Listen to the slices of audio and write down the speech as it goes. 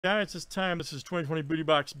Guys, it's time. This is 2020 Booty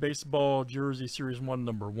Box Baseball Jersey Series 1,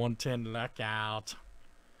 number 110 Lockout.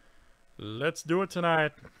 Let's do it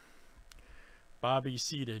tonight. Bobby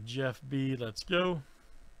C to Jeff B. Let's go.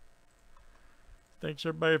 Thanks,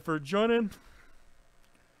 everybody, for joining.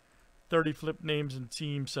 30 flip names and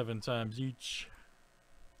teams, 7 times each.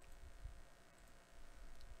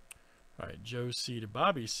 All right, Joe C to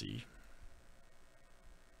Bobby C.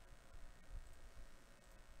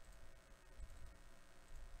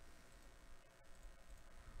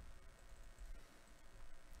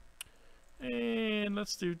 And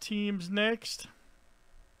let's do teams next.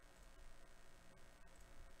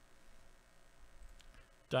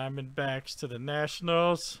 Diamondbacks to the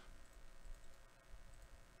Nationals.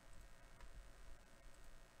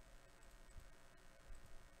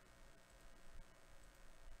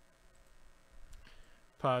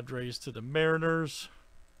 Padres to the Mariners.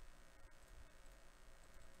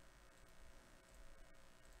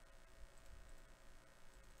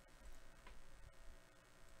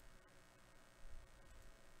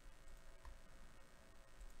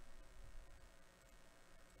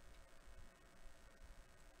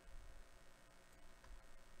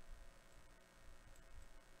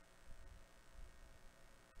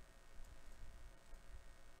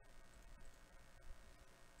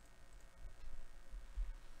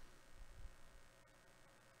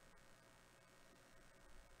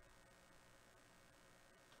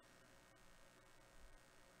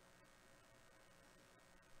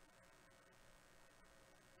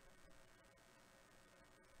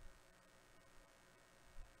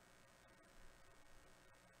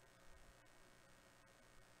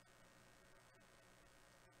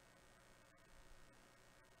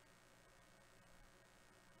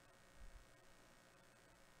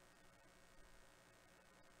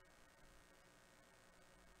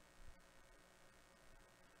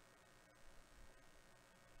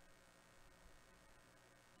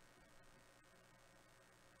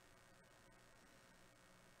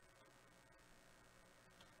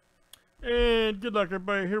 And good luck,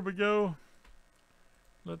 everybody. Here we go.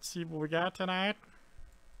 Let's see what we got tonight.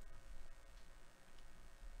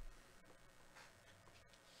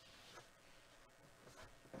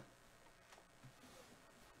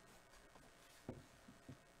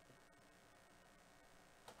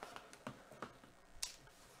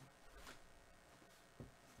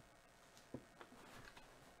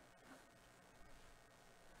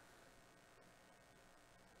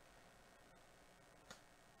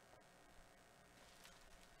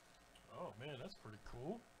 Oh man, that's pretty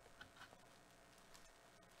cool.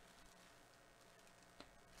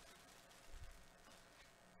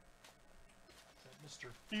 Is that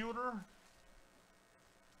Mr. Fielder?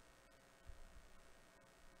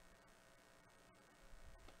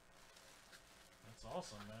 That's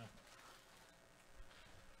awesome, man.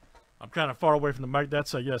 I'm kind of far away from the mic.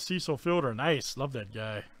 That's a Cecil Fielder. Nice. Love that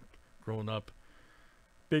guy. Growing up.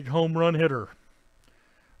 Big home run hitter.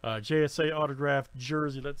 JSA autographed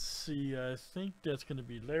jersey. Let's see. I think that's going to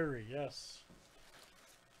be Larry. Yes.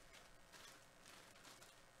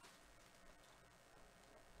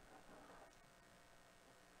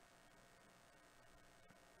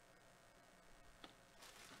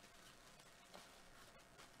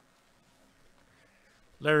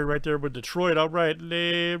 Larry right there with Detroit. All right,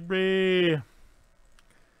 Larry.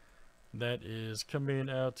 That is coming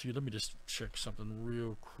out to you. Let me just check something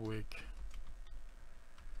real quick,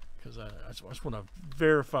 because I just want to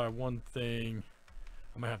verify one thing.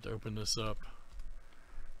 I'm going to have to open this up,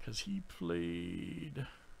 because he played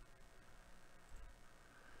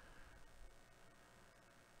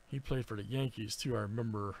for the Yankees too, I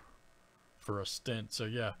remember, for a stint. So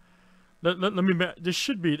yeah, let me, this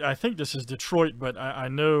should be, I think this is Detroit, but I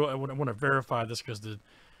know I want to verify this, because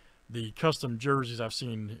the custom jerseys I've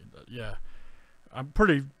seen, yeah, I'm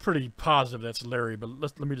pretty positive that's Larry. But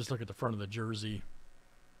let me just look at the front of the jersey,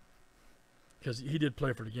 because he did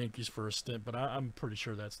play for the Yankees for a stint, but I'm pretty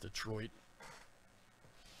sure that's Detroit.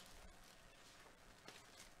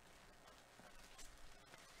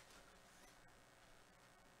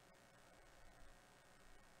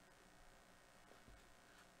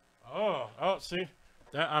 Oh, see,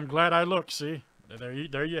 I'm glad I looked. See, there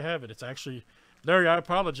you have it. It's actually Larry. I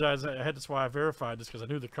apologize. That's why I verified this, because I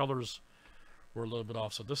knew the colors were a little bit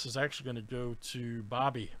off. So this is actually going to go to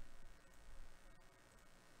Bobby.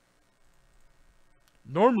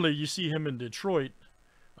 Normally you see him in Detroit.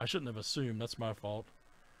 I shouldn't have assumed. That's my fault.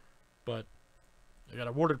 But I got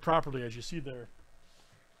awarded properly, as you see there.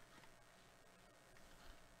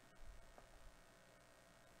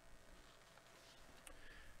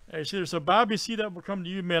 Hey, see there. So Bobby, see, that will come to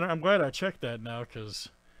you, man. I'm glad I checked that now, because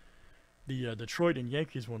The Detroit and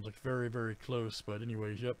Yankees ones look very, very close. But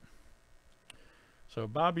anyways, yep. So,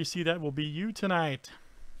 Bobby C, that will be you tonight.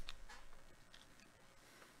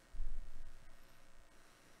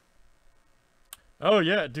 Oh,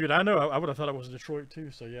 yeah, dude, I know. I would have thought it was Detroit,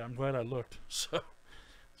 too. So, yeah, I'm glad I looked. So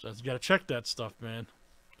you got to check that stuff, man.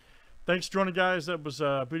 Thanks for joining, guys. That was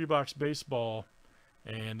Booty Box Baseball.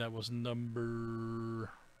 And that was number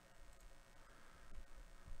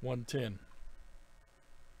 110.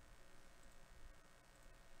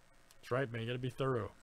 That's right, man. You got to be thorough.